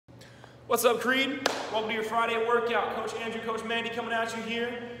What's up, Creed? Welcome to your Friday workout. Coach Andrew, Coach Mandy coming at you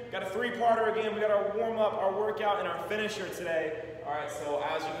here. Got a three-parter again. We got our warm-up, our workout, and our finisher today. All right, so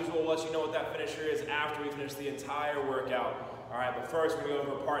as usual, we'll let you know what that finisher is after we finish the entire workout. All right, but first we're going to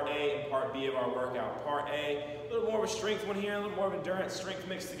go over part A and part B of our workout. Part A, a little more of a strength one here, a little more of endurance, strength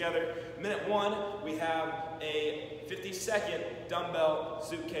mixed together. Minute one, we have a 50-second dumbbell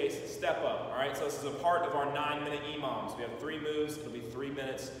suitcase step up. All right, so this is a part of our 9-minute EMOMs. We have 3 moves. It'll be 3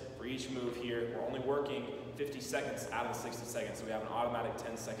 minutes for each move here. We're only working 50 seconds out of the 60 seconds, so we have an automatic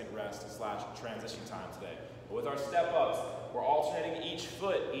 10-second rest / transition time today. But with our step-ups, we're alternating each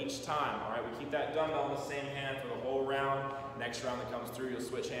foot each time, all right? We keep that dumbbell in the same hand for the whole round. Next round that comes through, you'll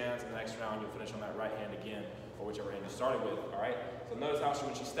switch hands, and the next round you'll finish on that right hand again, or whichever hand you started with, all right? So notice how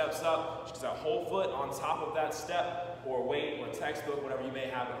when she steps up, she gets that whole foot on top of that step, or weight, or textbook, whatever you may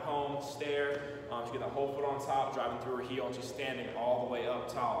have at home, stair. She gets that whole foot on top, driving through her heel, and she's standing all the way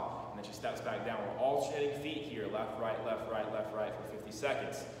up tall. And then she steps back down. We're alternating feet here, left, right, left, right, left, right for 50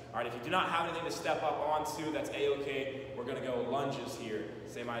 seconds. All right, if you do not have anything to step up onto, that's A-okay. We're gonna go lunges here.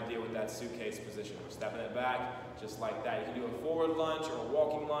 Same idea with that suitcase position. We're stepping it back just like that. You can do a forward lunge or a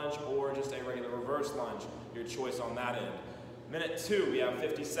walking lunge or just a regular reverse lunge. Your choice on that end. Minute 2, we have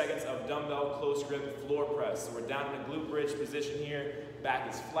 50 seconds of dumbbell close grip floor press. So we're down in a glute bridge position here.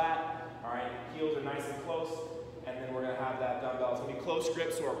 Back is flat. All right, heels are nice and close. And then we're going to have that dumbbell. It's going to be close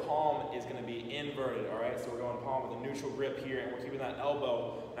grip, so our palm is going to be inverted, all right? So we're going palm with a neutral grip here, and we're keeping that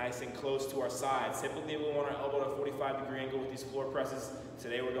elbow nice and close to our side. Typically, we want our elbow at a 45-degree angle with these floor presses.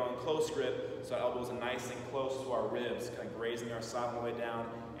 Today, we're going close grip, so our elbows are nice and close to our ribs, kind of grazing our side on the way down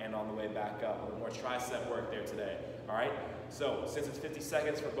and on the way back up. A little more tricep work there today, all right? So since it's 50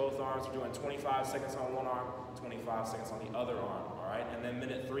 seconds for both arms, we're doing 25 seconds on one arm, 25 seconds on the other arm, all right? And then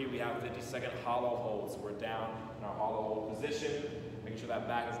minute 3, we have 50-second hollow holds. So we're down in our hollow hold position, making sure that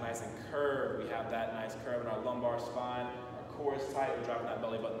back is nice and curved. We have that nice curve in our lumbar spine. Our core is tight. We're dropping that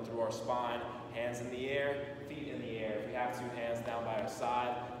belly button through our spine. Hands in the air, feet in the air. If we have to, hands down by our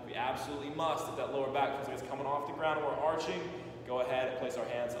side. We absolutely must, if that lower back feels like it's coming off the ground and we're arching, go ahead and place our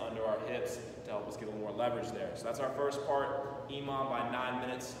hands under our hips to help us get a little more leverage there. So that's our first part, EMOM by 9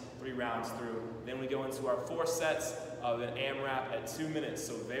 minutes, 3 rounds through. Then we go into our 4 sets of an AMRAP at 2 minutes.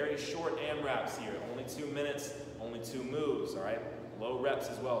 So very short AMRAPs here, only 2 minutes, only 2 moves, all right? Low reps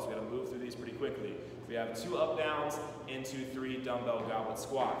as well, so we gotta move through these pretty quickly. We have 2 up downs into 3 dumbbell goblet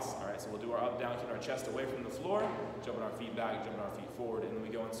squats, all right? So we'll do our up down, keeping our chest away from the floor, jumping our feet back, jumping our feet forward, and then we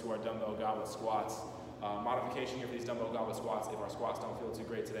go into our dumbbell goblet squats. Modification here for these dumbbell goblet squats. If our squats don't feel too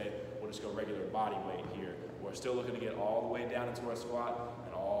great today, we'll just go regular body weight here. We're still looking to get all the way down into our squat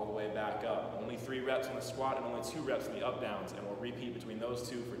and all the way back up. Only 3 reps on the squat and only 2 reps on the up downs, and we'll repeat between those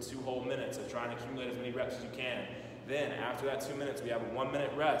 2 for 2 whole minutes. So try and accumulate as many reps as you can. Then after that 2 minutes, we have a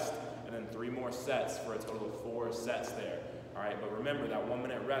 1-minute rest and then 3 more sets for a total of 4 sets there. All right, but remember that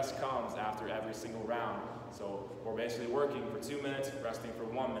 1-minute rest comes after every single round. So we're basically working for 2 minutes, resting for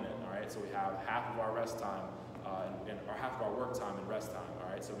 1 minute, all right? So we have half of our rest time, or half of our work time and rest time,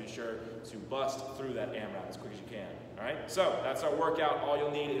 all right? So be sure to bust through that AMRAP as quick as you can, all right? So that's our workout. All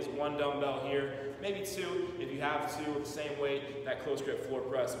you'll need is 1 dumbbell here, maybe 2. If you have 2 with the same weight, that close grip floor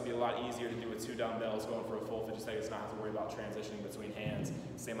press would be a lot easier to do with 2 dumbbells going for a full 50 seconds, not have to worry about transitioning between hands.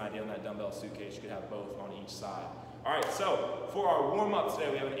 Same idea on that dumbbell suitcase. You could have both on each side. All right, so for our warm-up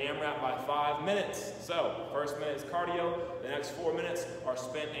today, we have an AMRAP by 5 minutes. So first minute is cardio. The next 4 minutes are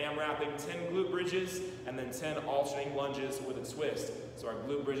spent AMRAPing 10 glute bridges and then 10 alternating lunges with a twist. So our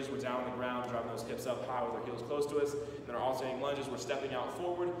glute bridges, we're down on the ground, driving those hips up high with our heels close to us. And then our alternating lunges, we're stepping out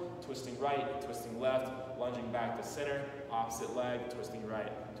forward, twisting right, twisting left, lunging back to center, opposite leg, twisting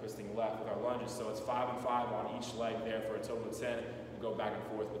right, twisting left with our lunges. So it's 5 and 5 on each leg there for a total of 10. We'll go back and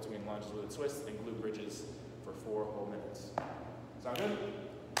forth between lunges with a twist and glute bridges for 4 whole minutes. Sound good?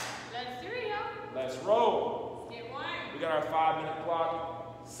 Let's do it, y'all. Let's roll. Get 1. We got our 5-minute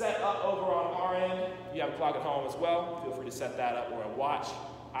clock set up over on our end. If you have a clock at home as well, feel free to set that up, or a watch,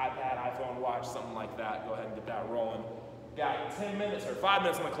 iPad, iPhone watch, something like that. Go ahead and get that rolling. Got 10 minutes, or 5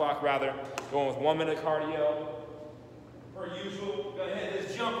 minutes on the clock rather. Going with 1 minute cardio. Per usual, go ahead,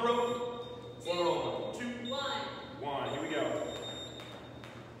 this jump rope. 2, 1. 1, here we go.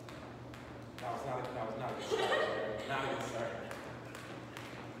 That was not a good start. Not a good start.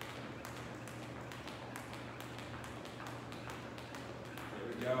 There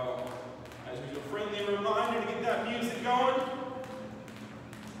we go. As usual, friendly reminder to get that music going.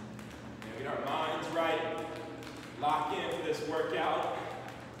 And get our minds right. Lock in for this workout.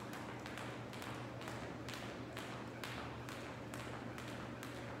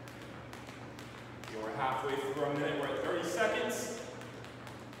 We're halfway through our minute. We're at 30 seconds.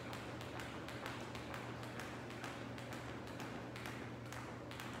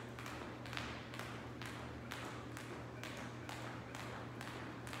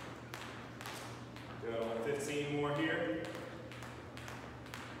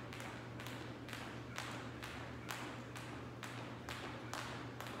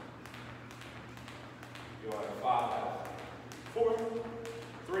 go at 5, 4,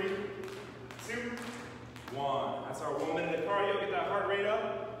 3, 2, 1. That's our 1 minute of cardio. Get that heart rate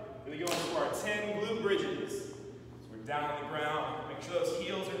up. We're going to go into our 10 glute bridges. So we're down on the ground. Make sure those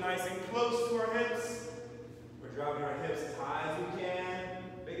heels are nice and close to our hips. We're driving our hips as high as we can.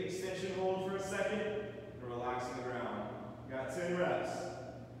 Big extension hold for a second. And relax on the ground. We got 10 reps.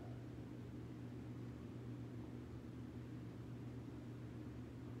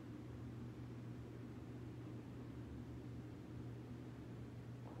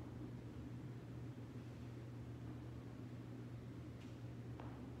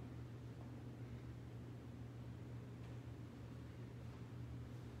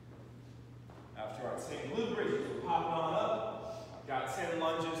 After our 10 glute bridges, we're popping on up. Got 10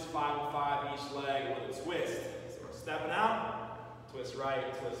 lunges, 5 and 5 each leg with a twist. So we're stepping out, twist right,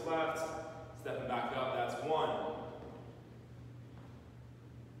 twist left, stepping back up, that's 1.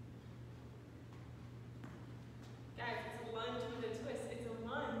 Guys, it's a lunge with a twist. It's a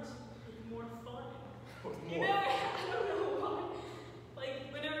lunge with more fun. With You more. know, I don't know why.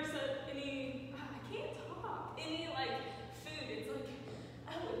 Like, whenever I can't talk. Any, like, food, it's like,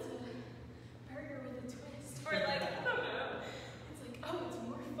 oh, it's a burger with a twist. Or, like, I don't know. It's like, oh, it's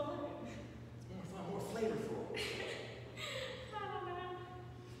more fun. It's more fun, more flavorful. I don't know.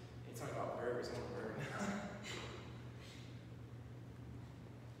 You talk about burgers, I want a burger now.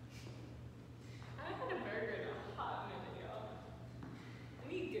 I haven't had a burger in a hot minute, y'all.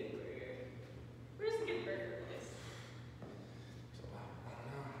 I need a good burger. Where's a good burger place? So, I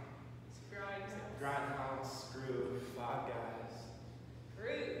don't know. Grimes. Grindhouse, Groove, 5 Guys.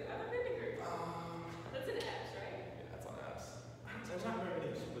 Groove. I haven't been to Groove. That's an X, right? Yeah, that's on us. There's not very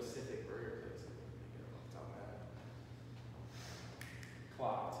many specific burger places. Off the top of my head.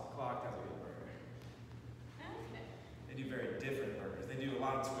 Clocked has a good burger. Okay. They do very different burgers. They do a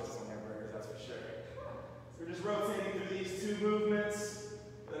lot of twists on their burgers, that's for sure. So we're just rotating through these 2 movements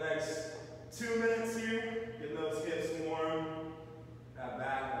for the next 2 minutes here. Getting those hips warm. That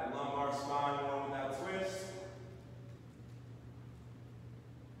back, that lumbar spine warm with that twist.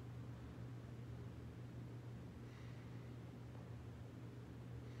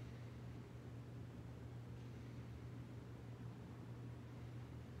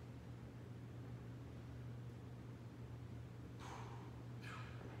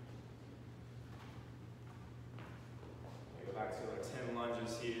 Go back to our 10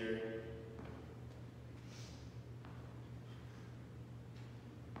 lunges here.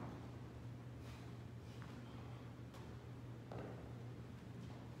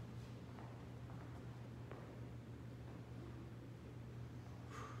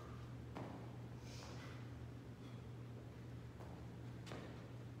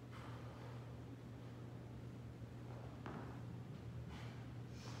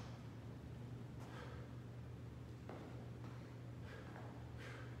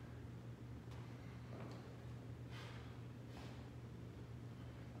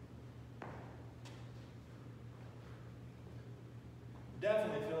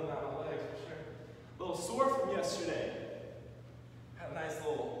 Definitely feeling that on my legs for sure. A little sore from yesterday. Had a nice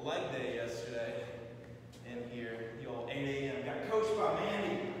little leg day yesterday in here. The old 8 a.m. Got coached by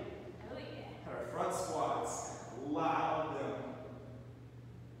Mandy. Oh, yeah. Had our front squats. A lot of them.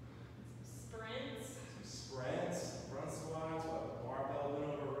 Sprints. Some sprints, front squats, barbell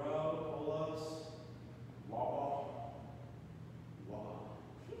bent over row, pull-ups, wall ball. Wall.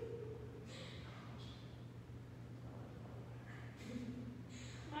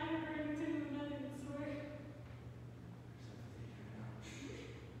 Mine are burning too, I'm not even sore.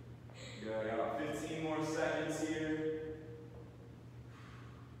 Good, I got about 15 more seconds here.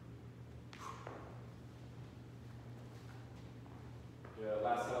 Good,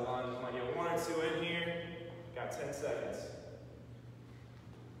 last set of lunges. Might get 1 or 2 in here. Got 10 seconds.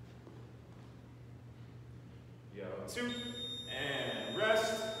 Go 2, and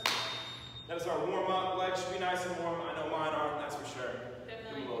rest. That is our warm-up. Legs should be nice and warm. I know mine aren't, that's for sure. Give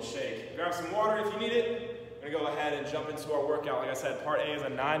them a little shake. Grab some water if you need it. We're gonna go ahead and jump into our workout. Like I said, part A is a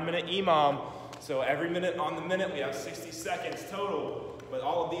 9-minute EMOM. So every minute on the minute, we have 60 seconds total. But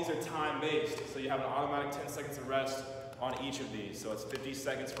all of these are time-based. So you have an automatic 10 seconds of rest on each of these. So it's 50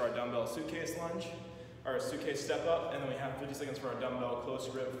 seconds for our dumbbell suitcase lunge, or suitcase step up, and then we have 50 seconds for our dumbbell close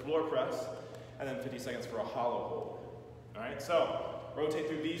grip floor press, and then 50 seconds for a hollow hold. All right, so rotate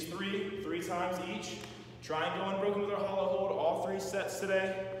through these three times each. Try and go unbroken with our hollow hold all 3 sets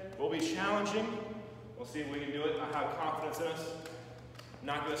today. Will be challenging. We'll see if we can do it. I have confidence in us. I'm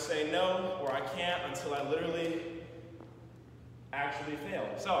not gonna say no or I can't until I literally actually fail.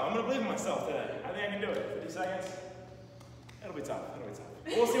 So I'm gonna believe in myself today. I think I can do it. 50 seconds. It'll be tough, it'll be tough.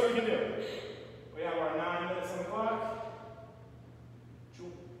 But we'll see what we can do. We have our 9 minutes on the clock.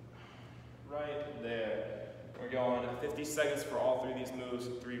 Right there. We're going 50 seconds for all 3 of these moves,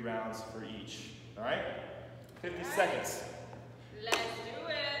 3 rounds for each. All right? 50 seconds. Let's do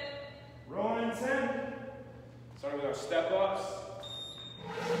it. Rolling in 10. Starting with our step ups.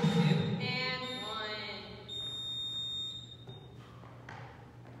 2 and 1.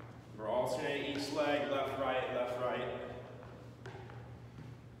 We're alternating each leg, left, right, left, right.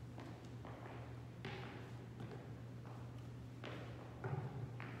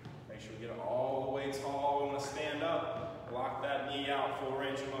 Make sure we get it all the way tall. We want to stand up. Lock that knee out, full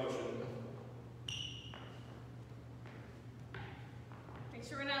range of motion. Make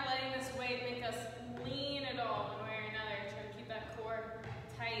sure we're not letting this weight make us lean at all one way or another. Try to keep that core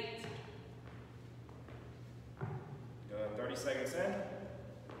tight. 30 seconds in.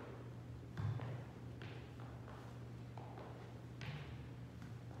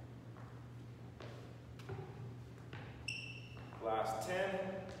 Last 10.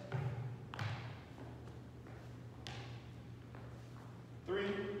 3,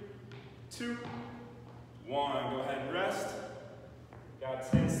 2, 1. Go ahead and rest.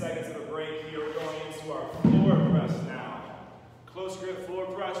 Got 10 seconds of a break here. We're going into our floor press now. Close grip floor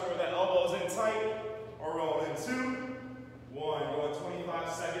press where the elbows in tight. Or roll in 2, 1. Going 25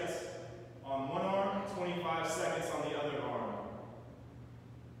 seconds on one arm, 25 seconds on the other arm.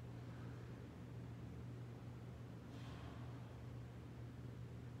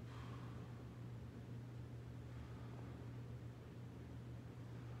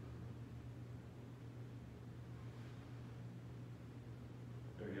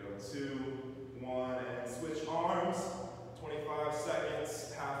 There we go. 2, 1, and switch arms. 25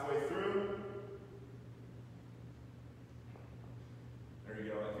 seconds halfway through. There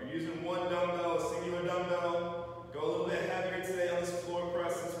you go. If you're using one dumbbell, a singular dumbbell, go a little bit heavier today on this floor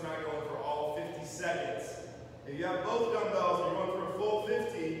press since we're not going for all 50 seconds. If you have both dumbbells and you're going for a full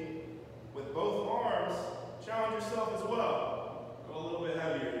 50 with both arms, challenge yourself as well. Go a little bit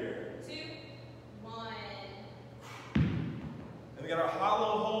heavier here. 2, 1. And we got our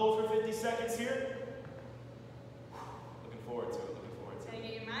hollow hold for 50 seconds here. Looking forward to it, looking forward to it. Gotta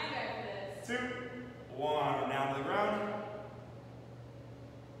get your mind right for this. 2, 1, down to the ground.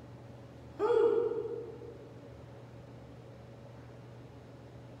 Woo!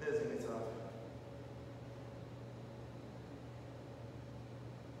 This is gonna be tough.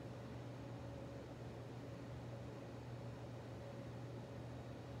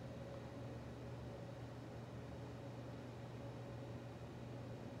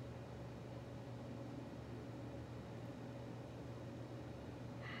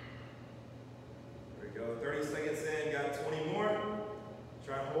 There we go. 30 seconds in, got 20 more.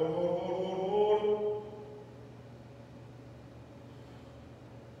 Try and hold, hold, hold, hold, hold.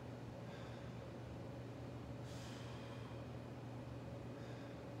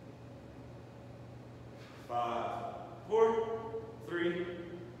 Five, 4, 3,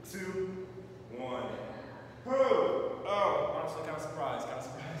 2, 1. Oh, honestly, kind of surprised, kind of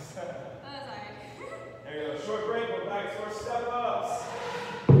surprised. That was alright. There you go. Short break. We're back to our step ups.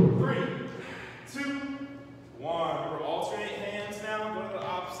 3, 2, 1. Remember, alternate hands now. Go to the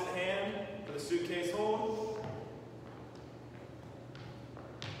opposite hand for the suitcase hold.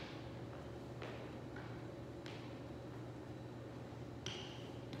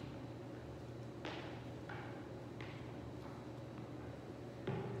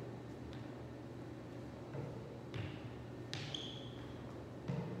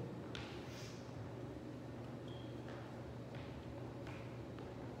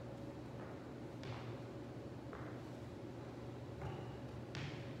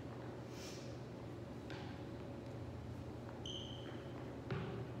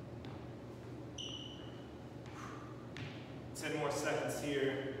 Ten more seconds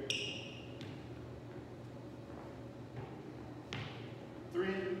here. 3,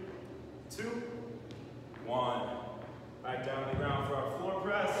 2, 1. Back down to the ground for our floor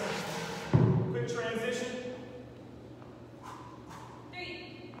press. Quick transition.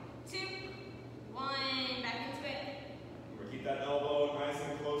 3, 2, 1. Back into it. Remember, keep that elbow nice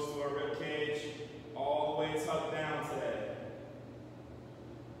and close to our rib cage. All the way tucked down today.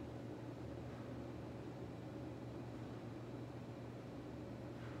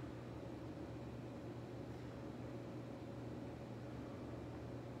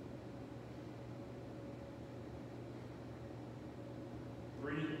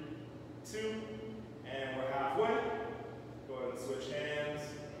 Three, 2, and we're halfway. Go ahead and switch hands.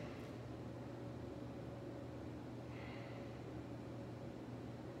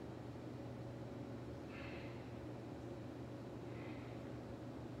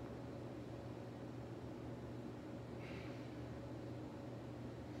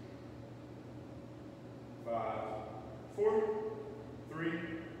 4, 3,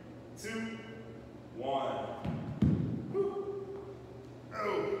 2, 1. Woo.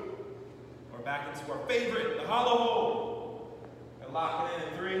 Oh. We're back into our favorite, the hollow hold. And lock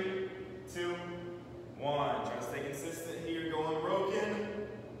it in 3, 2, 1. Try to stay consistent here, go unbroken.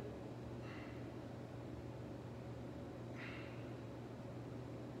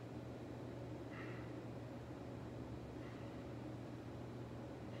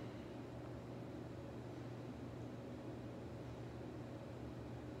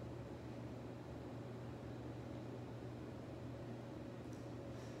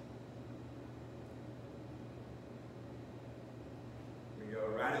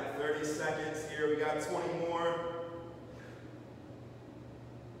 Right at 30 seconds here, we got 20 more.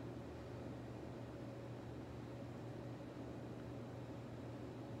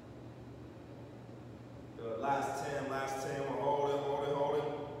 Good, last 10, we're holding.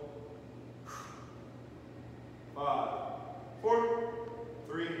 5, 4,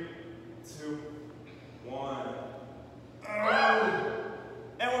 3, 2, 1. Oh!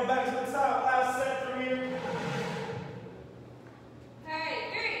 And we're back to the top, last set from here.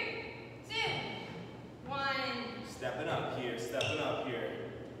 Stepping up here.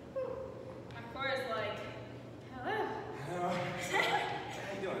 My core is like, hello. How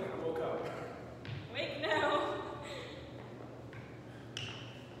you doing? I woke up. Wake now.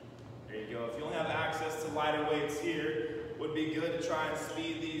 There you go. If you only have access to lighter weights here, would be good to try and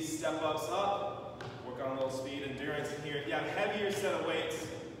speed these step-ups up. Work on a little speed, endurance in here. If you have a heavier set of weights,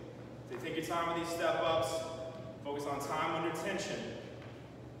 so take your time with these step-ups. Focus on time under tension.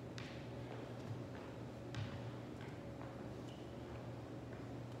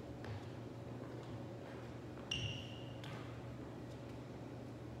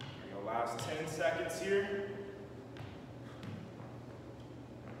 Last 10 seconds here.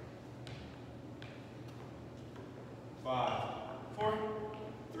 5, 4,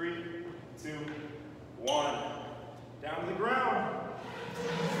 3, 2, 1. Down to the ground.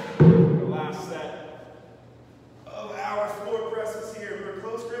 The last set of our floor presses here. We're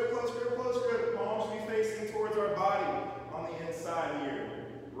close grip. Palms should be facing towards our body on the inside here.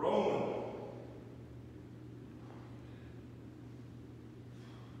 Rolling.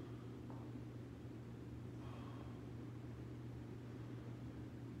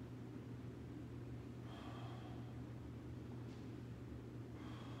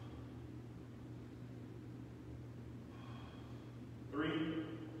 Three,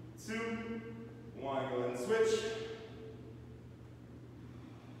 2, 1. Go ahead and switch.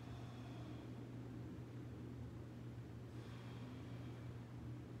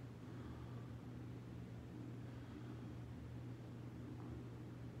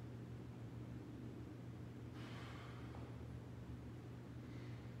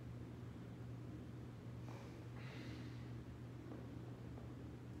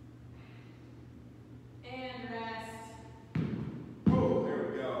 And rest.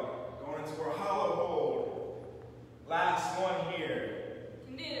 Last one here.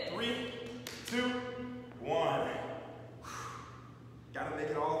 You can do it. 3, 2, 1. Gotta make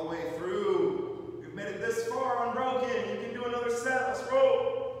it all the way through. You've made it this far unbroken. You can do another set. Let's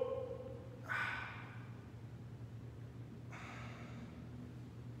roll.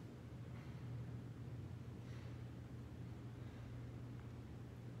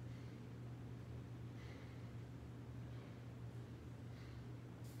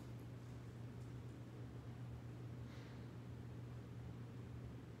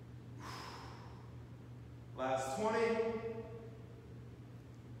 Last 20.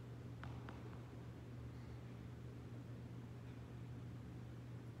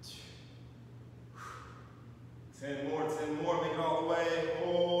 Ten more, make it all the way.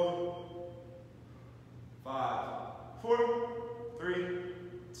 Hold. 5, 4, 3,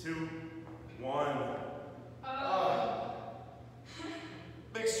 2, 1.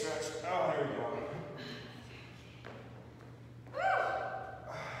 Big stretch. Oh, here we go.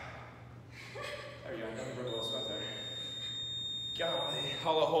 There you go. Nothing for a little sweat there. Golly,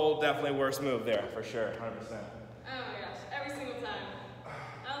 hollow hold, definitely worst move there for sure. 100%. Oh my gosh, every single time.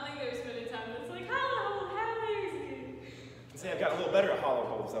 I don't think there's been a time that's like, hollow, how easy. See, I've got a little better at hollow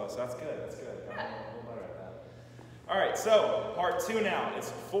holds though, so that's good. Got a little better at that. All right, so part 2 now. It's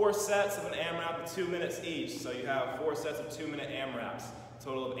 4 sets of an AMRAP of 2 minutes each. So you have 4 sets of 2-minute AMRAPs.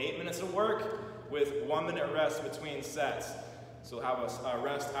 Total of 8 minutes of work with 1 minute rest between sets. So we'll have a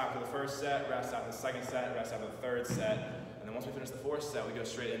rest after the first set, rest after the second set, rest after the third set. And then once we finish the 4th set, we go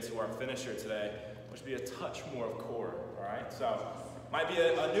straight into our finisher today, which will be a touch more of core, all right? So might be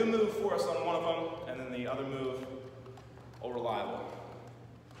a new move for us on one of them, and then the other move, old reliable.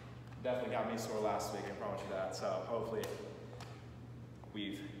 Definitely got me sore last week, I promise you that. So hopefully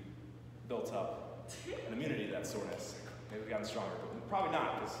we've built up an immunity to that soreness. Maybe we've gotten stronger, but probably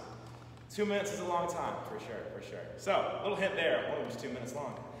not, because 2 minutes is a long time, for sure, for sure. So, a little hint there, one of them was 2 minutes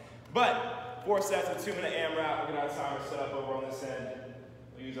long. But 4 sets of 2-minute AMRAP. We'll get our timer set up over on this end.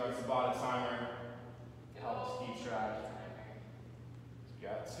 We'll use our Tabata timer to help us keep track. We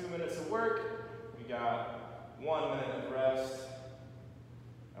got 2 minutes of work. We got 1 minute of rest.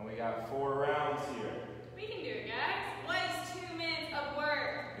 And we got 4 rounds here. We can do it, guys. What is 2 minutes of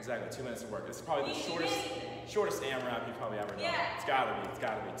work? Exactly, 2 minutes of work. This is probably the shortest AMRAP you've probably ever done. Yeah. It's gotta be, it's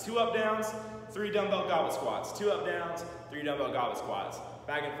gotta be. 2 up downs, 3 dumbbell goblet squats. 2 up downs, 3 dumbbell goblet squats.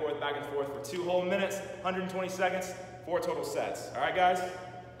 Back and forth for 2 whole minutes, 120 seconds, 4 total sets. All right, guys?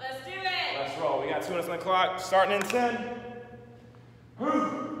 Let's do it. Let's roll. We got 2 minutes on the clock, starting in 10. Here we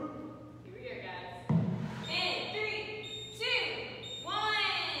go, guys. In 3, 2, 1.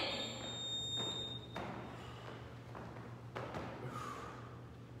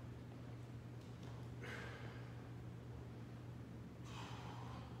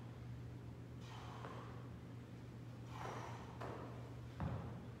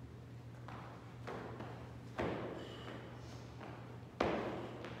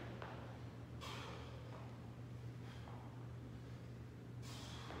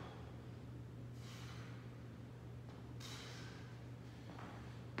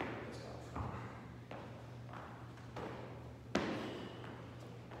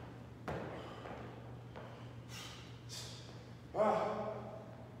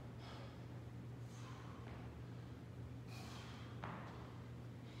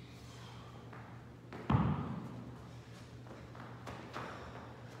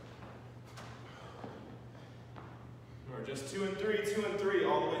 We're just 2 and 3, 2 and 3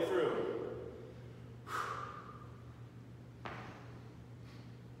 all the way through.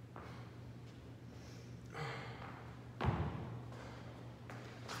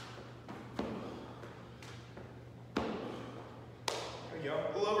 There we go.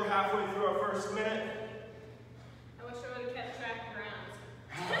 A little over halfway through our first minute. I wish I would have kept track of rounds.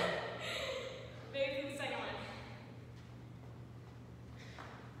 Maybe for the second one.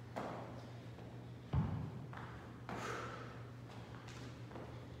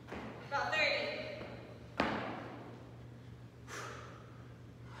 About 30.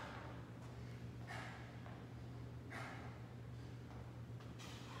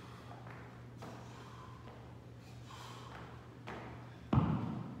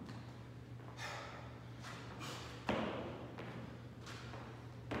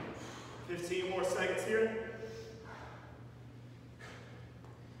 Fifteen more seconds here.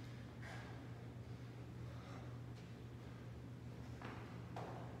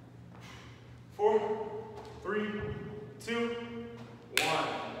 Four, 3, 2, 1.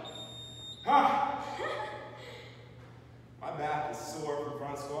 Ah! My back is sore from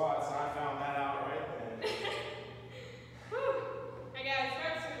front squats, and I found that out right then. Whew. Hey guys,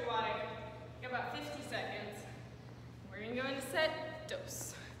 grab some water. Got about 50 seconds. We're gonna go into set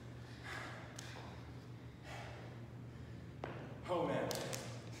dose. Oh man.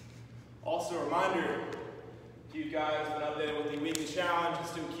 Also a reminder, if you guys have been updated with the weekly challenge,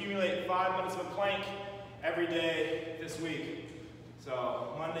 is to accumulate 5 minutes of a plank every day this week.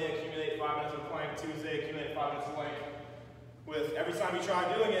 So Monday, accumulate 5 minutes of a plank. Tuesday, accumulate 5 minutes of plank. With every time you try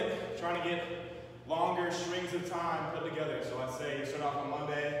doing it, trying to get longer strings of time put together. So let's say you start off on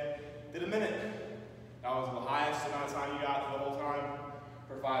Monday, did a minute. That was the highest amount of time you got for the whole time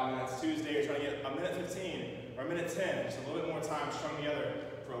for 5 minutes. Tuesday, you're trying to get a minute 15 or a minute 10, just a little bit more time strung together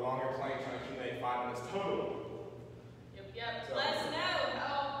for a longer plank, trying to accumulate 5 minutes total. Yep. So- Let us know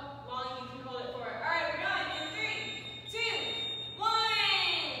how long you can hold it for. All right, we're going in 3, 2, 1.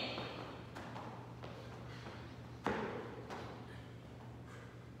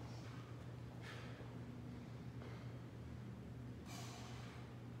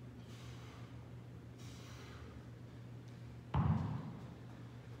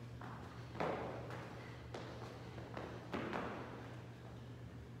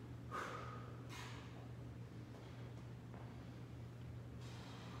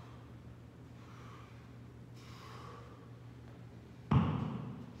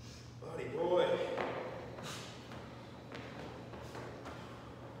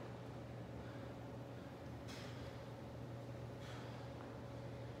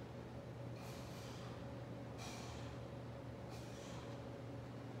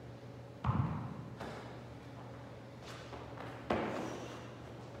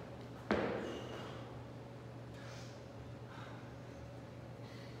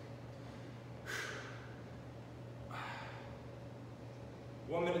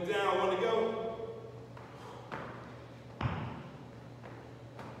 minute down, 1 to go.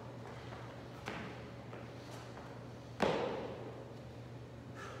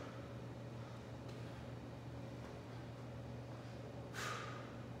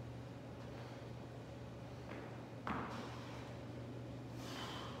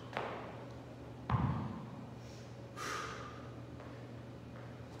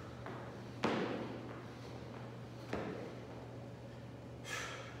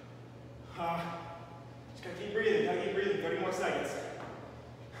 Just gotta keep breathing, 30 more seconds.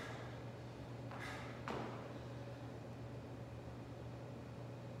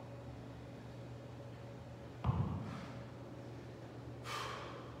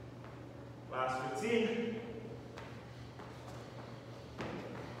 Last 15.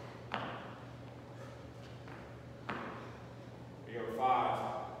 Here we go, 5,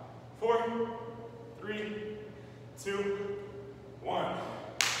 4, 3, 2, 1.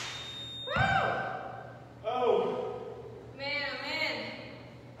 Oh. Man, oh man.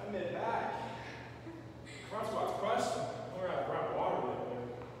 I made it back. Front squat's crushed. We're gonna grab water with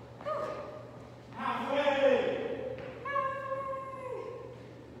it. Halfway.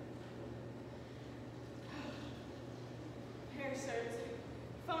 Hair starts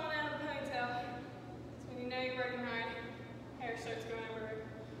falling out of the ponytail. That's when you know you're working hard. Hair starts going everywhere.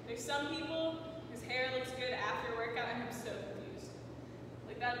 There's some people whose hair looks good after a workout and I'm so confused.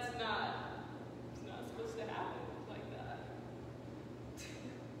 Like that's not supposed to happen like that.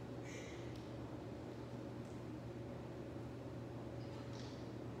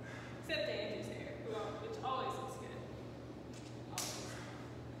 Except Andrew's hair, which always looks good.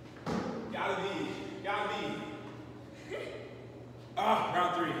 Always. Gotta be.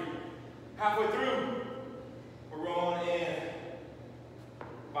 Round 3. Halfway through. We're rolling in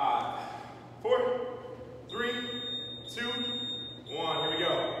 5, 4, 3, 2, 1. Here we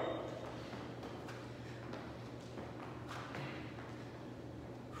go.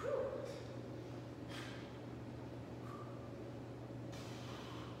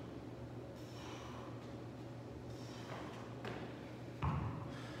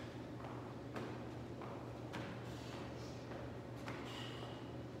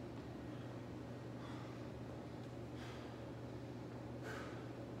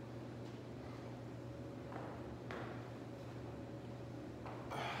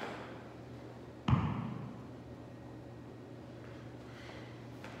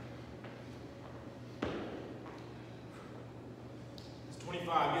 It's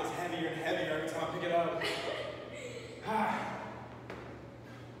 25. It gets heavier and heavier every time I pick it up.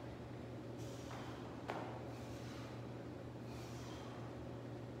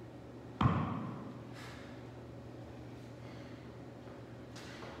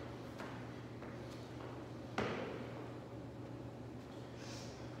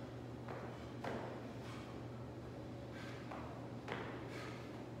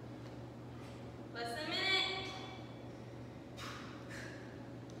 Less than a minute.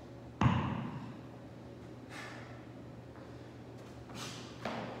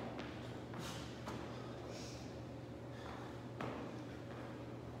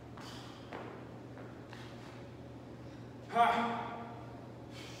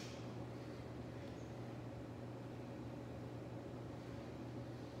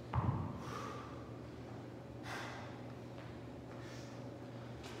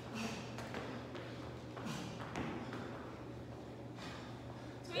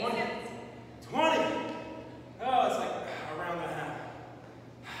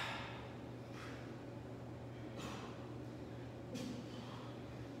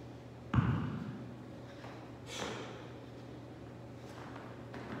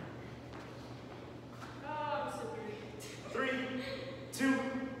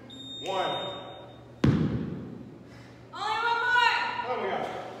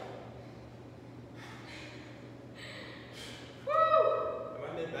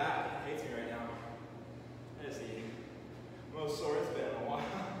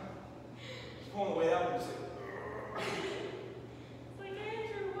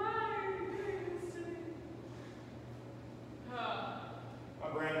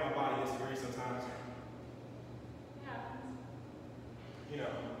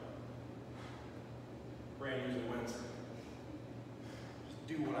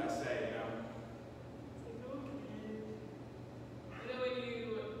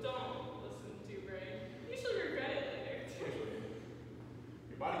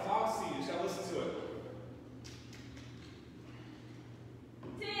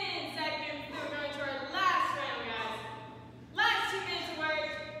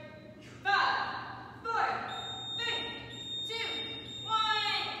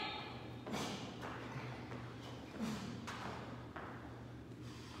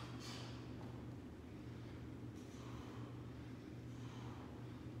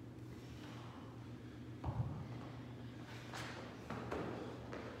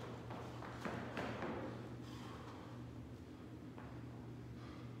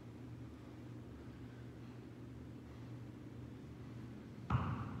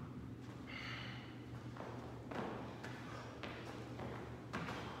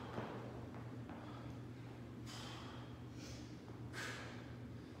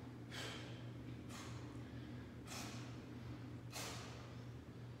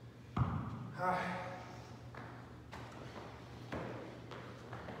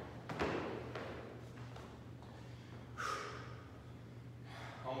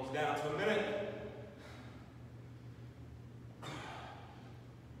 Almost down to a minute.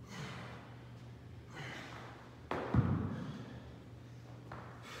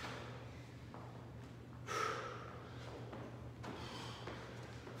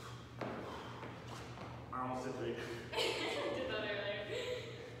 I almost did 3. Did that earlier.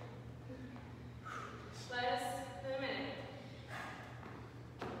 Less than a minute.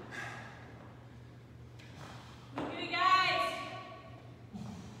 You do it, guys.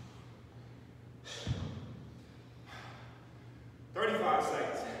 35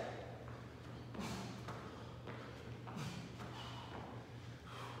 seconds.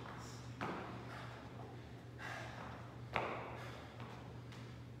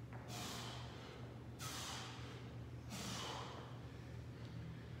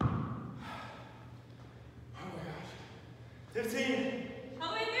 Oh my gosh. 15. All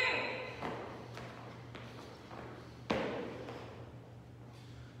the way through.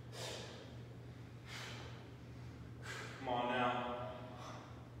 Come on now.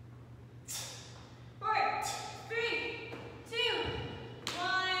 4, 3, 2, 1.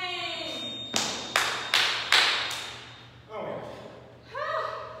 Oh my gosh.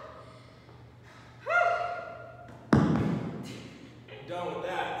 Done with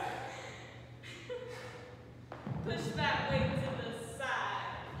that. Push that weight to the side.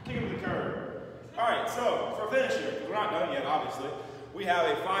 Kick him to the curb. All right, so for finish here, because we're not done yet, obviously, we have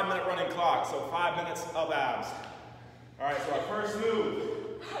a 5-minute running clock, so 5 minutes of abs. All right, so our first move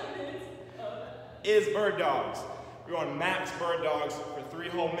is bird dogs. We're on max bird dogs for 3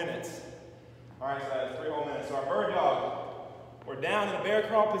 whole minutes. All right, so that's 3 whole minutes. So our bird dog, we're down in a bear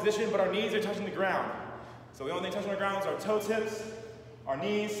crawl position, but our knees are touching the ground. So the only thing touching the ground is our toe tips, our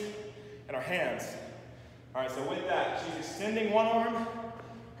knees, and our hands. All right, so with that, she's extending one arm,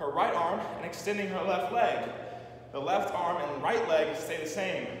 her right arm, and extending her left leg. The left arm and right leg stay the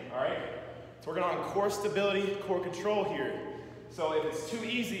same, all right? So we're working on core stability, core control here. So if it's too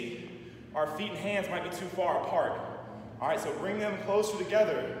easy, our feet and hands might be too far apart. All right, so bring them closer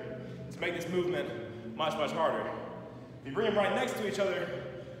together to make this movement much, much harder. If you bring them right next to each other,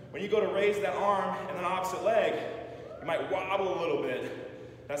 when you go to raise that arm and then opposite leg, you might wobble a little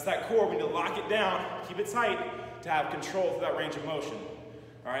bit. That's that core. We need to lock it down, keep it tight to have control through that range of motion.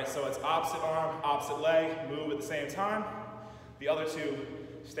 All right, so it's opposite arm, opposite leg, move at the same time. The other two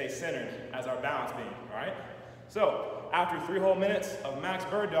stay centered as our balance beam, all right? So after 3 whole minutes of max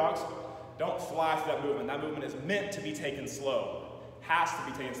bird dogs, don't fly through that movement. That movement is meant to be taken slow, has to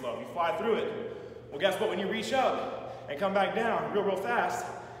be taken slow. If you fly through it, well, guess what? When you reach up and come back down real fast,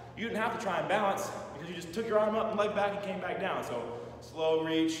 you didn't have to try and balance because you just took your arm up and leg back and came back down. So slow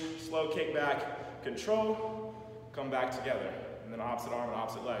reach, slow kick back, control, come back together. And then opposite arm and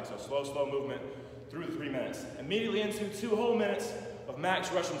opposite leg. So slow movement through the 3 minutes. Immediately into 2 whole minutes of max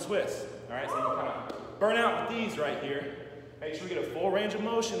Russian twist. All right, so you can kind of burn out with these right here. Make sure we get a full range of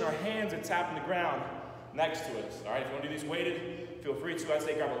motion. Our hands are tapping the ground next to us. All right, if you want to do these weighted, feel free to. I'd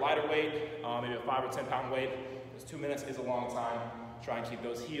say grab a lighter weight, maybe a 5 or 10 pound weight. Because 2 minutes is a long time. Try and keep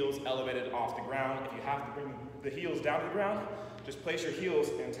those heels elevated off the ground. If you have to bring the heels down to the ground, just place your heels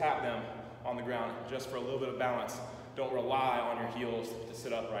and tap them on the ground just for a little bit of balance. Don't rely on your heels to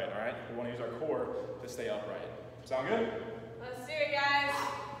sit upright, all right? We want to use our core to stay upright. Sound good? Let's do it, guys.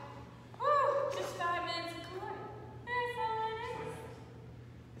 Woo, just 5 minutes. Come on. That's all it is.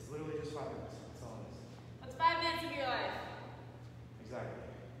 It's literally just 5 minutes. That's all it is. What's 5 minutes of your life? Exactly.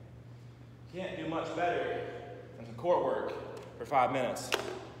 Can't do much better than some core work for 5 minutes.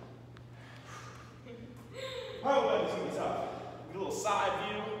 Oh, that is going to be tough. A little side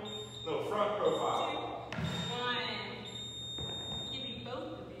view, a little front profile. 2, 1. Give you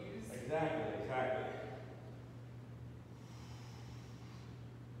both the views. Exactly.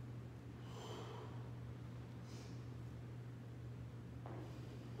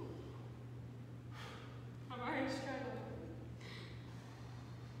 I'm already struggling.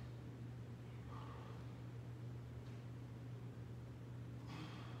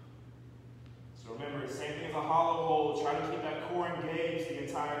 So remember, same thing as a hollow hold. Try to keep that core engaged the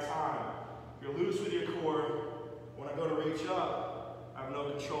entire time. If you're loose with your core, when I go to reach up, I have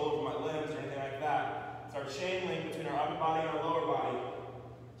no control over my limbs or anything like that. It's our chain link between our upper body and our lower body.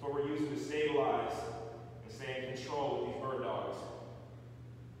 It's what we're using to stabilize and stay in control with these bird dogs.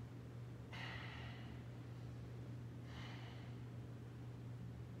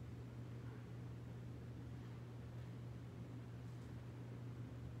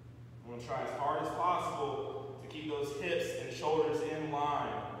 I'm going to try as hard as possible to keep those hips and shoulders in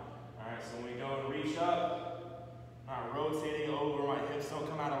line. All Alright, so when we go and reach up, I'm rotating over, my hips don't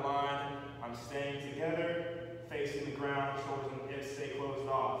come out of line. I'm staying together, facing the ground, shoulders and hips stay closed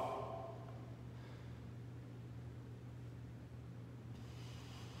off.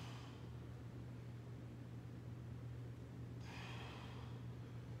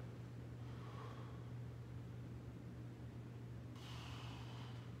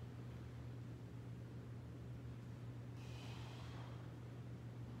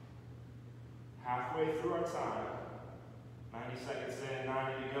 Halfway through our time. 90 seconds in,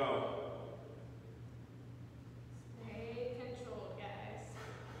 90 to go. Stay controlled, guys.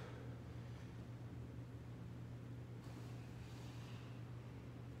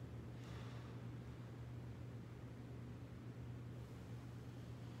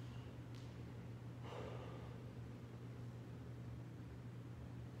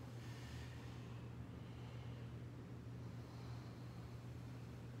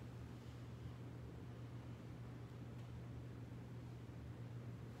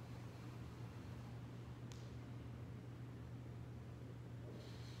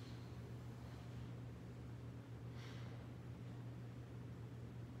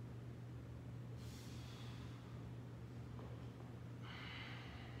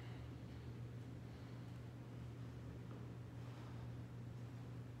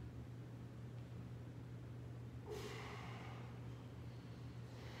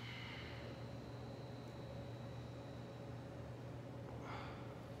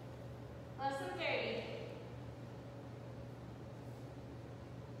 Less than 30.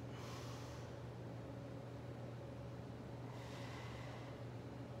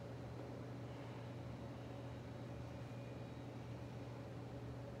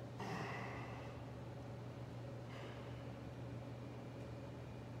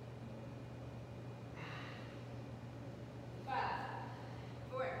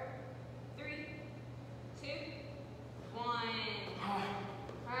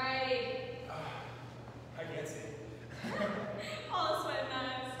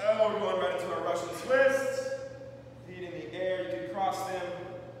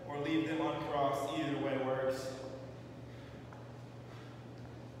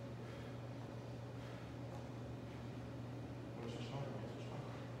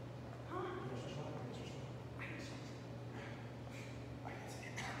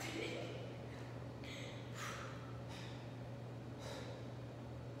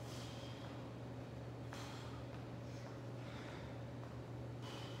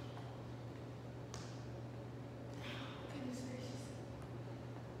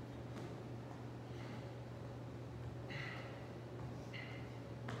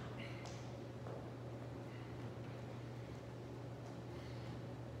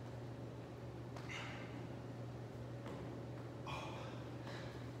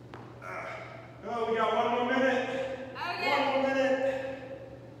 Oh, we got one more minute. Okay. One more minute.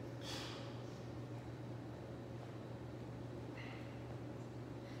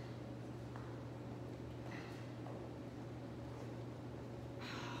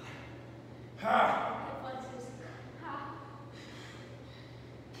 Ha.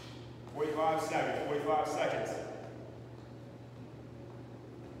 45 seconds. 45 seconds.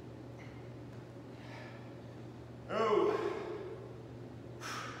 Oh.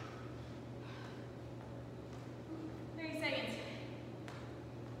 30 seconds.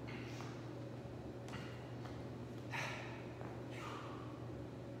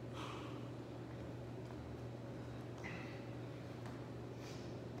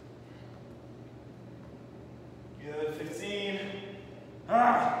 Good. 15.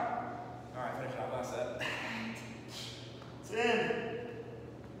 Ah. All right, finish that last set. 10.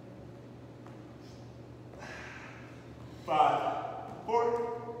 5, 4,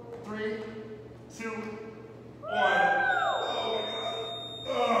 3, 2, 1. Oh my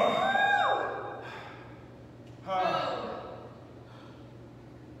God. Oh.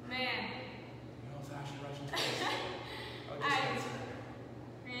 Man. You know, it's actually Russian twist. Alright.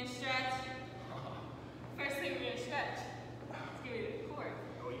 We're gonna stretch. First thing we're gonna stretch. Let's give it a core.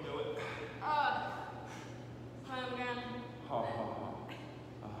 Oh, you know it. Calm down.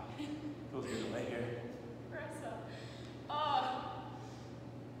 Feels good to lay here. Press up.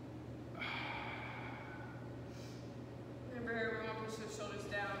 Remember, everyone push those shoulders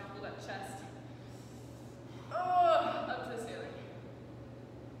down, pull that chest. Up to the ceiling.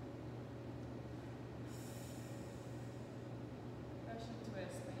 Russian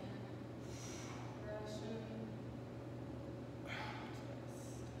twist, man. Russian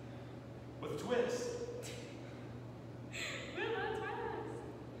twist. With a twist. With a twist.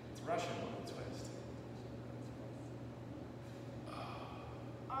 It's Russian with a twist.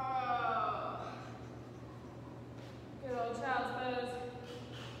 Oh.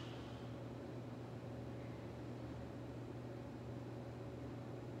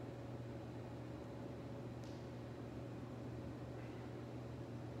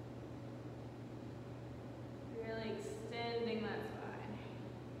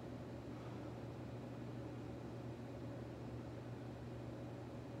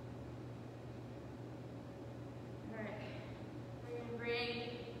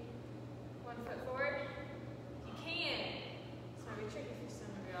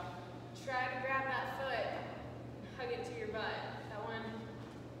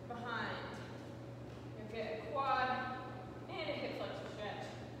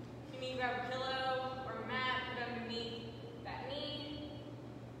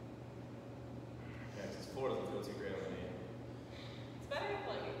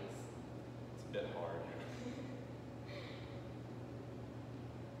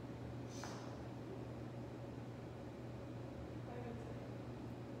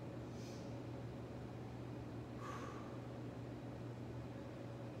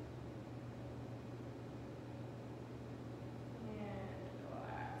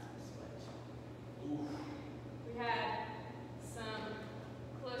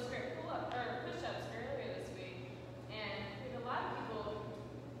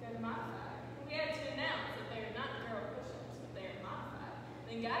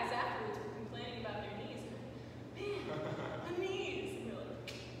 And guys afterwards were complaining about their knees. Man, the knees. And we're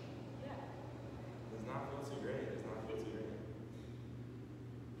like, yeah. Does not feel too great. Does not feel too great.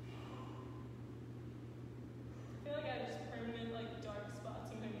 I feel like I have just permanent like dark spots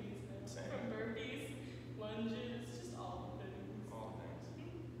in my knees now. Same. From burpees, lunges, just all the things. All the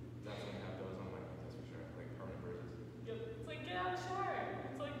things. Definitely have those on my knees, that's for sure. Like permanent bruises. Yep. It's like get out of the shower.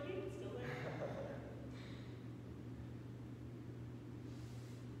 It's like it's still there.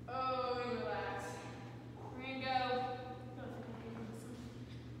 Oh, and relax. We're gonna go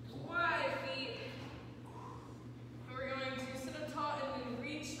wide feet. And we're going to sit up tall and then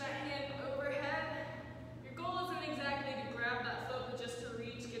reach that hand overhead. Your goal isn't exactly to grab that foot, but just to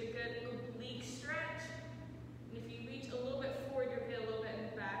reach, get a good oblique stretch. And if you reach a little bit forward, you'll get a little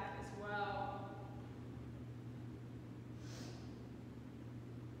bit back as well.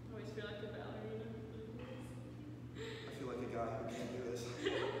 I always feel like a ballerina. I feel like a guy who can't do this.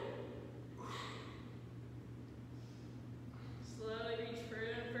 Slowly reach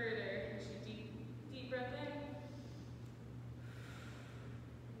further and further. Take a deep breath in.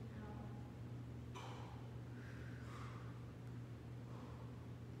 Out.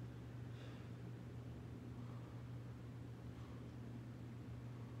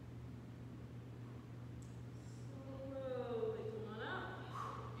 Slowly come on up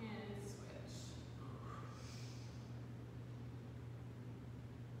and switch.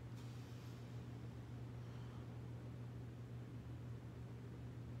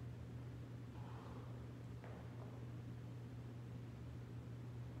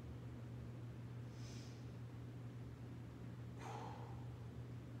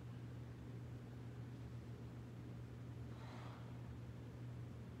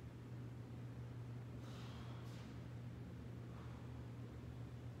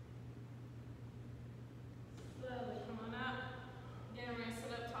 Slowly come on up. Again, we're going to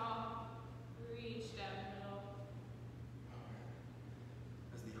sit up tall. Reach down the middle.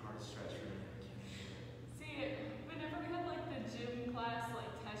 That's the hardest stretch for me. See, whenever we had like the gym class,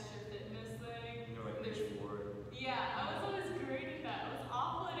 like test your fitness thing. You know, like reach forward. Yeah, I was always great at that. I was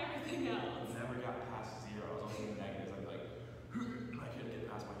awful at everything else. Never got past 0. I was always in the negatives. I'd be like, I couldn't get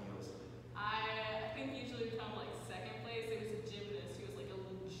past my heels. I think usually we come like second place. There was a gymnast who was like a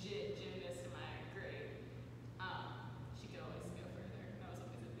legit gymnast in my grade. She could always go further. And I was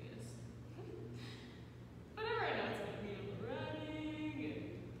always envious. But everyone knows like me running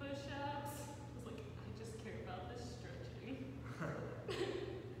and push-ups. I was like, I just care about the stretching.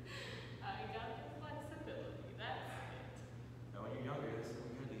 I got the flexibility. That's it. Now, when you're younger, it's so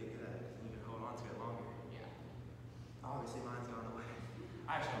good to get good at it. You can hold on to it longer. Yeah. Obviously, mine's gone away.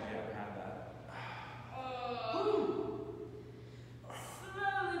 I actually don't ever have that. Oh.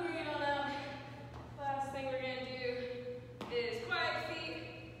 Slowly bring it on up. Last thing we're gonna do is quiet feet.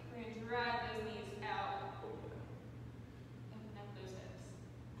 We're gonna drive those knees out. Open up those hips.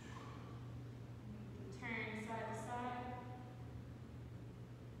 Turn side to side.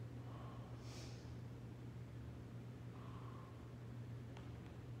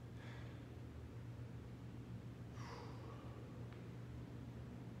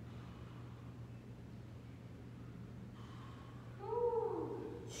 Woo.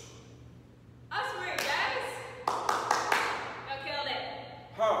 Us work, guys. Y'all killed it.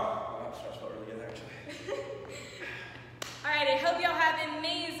 Oh, that stretch felt really good actually. Alright, I hope y'all have an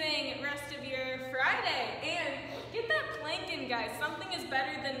amazing rest of your Friday. And get that planking, guys. Something is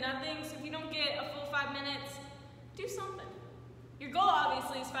better than nothing. So if you don't get a full 5 minutes, do something. Your goal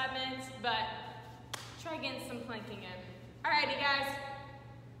obviously is 5 minutes, but try getting some planking in. Alrighty, guys.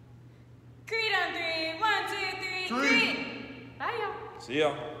 Creed on 3. 1, 2, 3. Three. Creed. Bye, y'all. See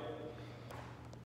ya.